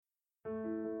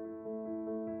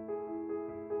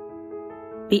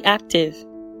Be active.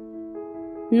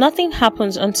 Nothing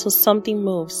happens until something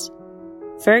moves.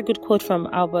 Very good quote from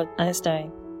Albert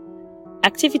Einstein.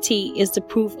 Activity is the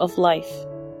proof of life.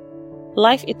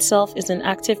 Life itself is an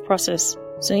active process,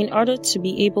 so in order to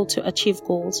be able to achieve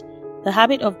goals, the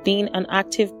habit of being an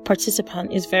active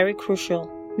participant is very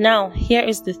crucial. Now, here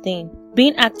is the thing.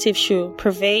 Being active should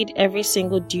pervade every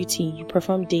single duty you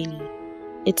perform daily.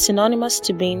 It's synonymous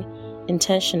to being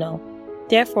intentional.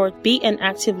 Therefore, be an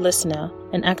active listener,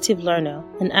 an active learner,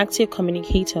 an active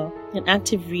communicator, an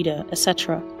active reader,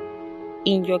 etc.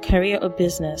 in your career or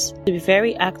business. To be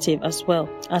very active as well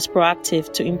as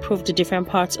proactive to improve the different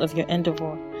parts of your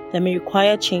endeavor that may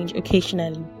require change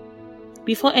occasionally.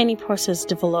 Before any process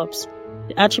develops,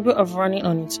 the attribute of running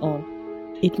on its own,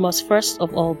 it must first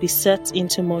of all be set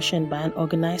into motion by an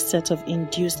organized set of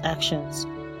induced actions.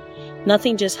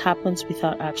 Nothing just happens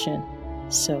without action,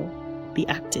 so be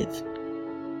active.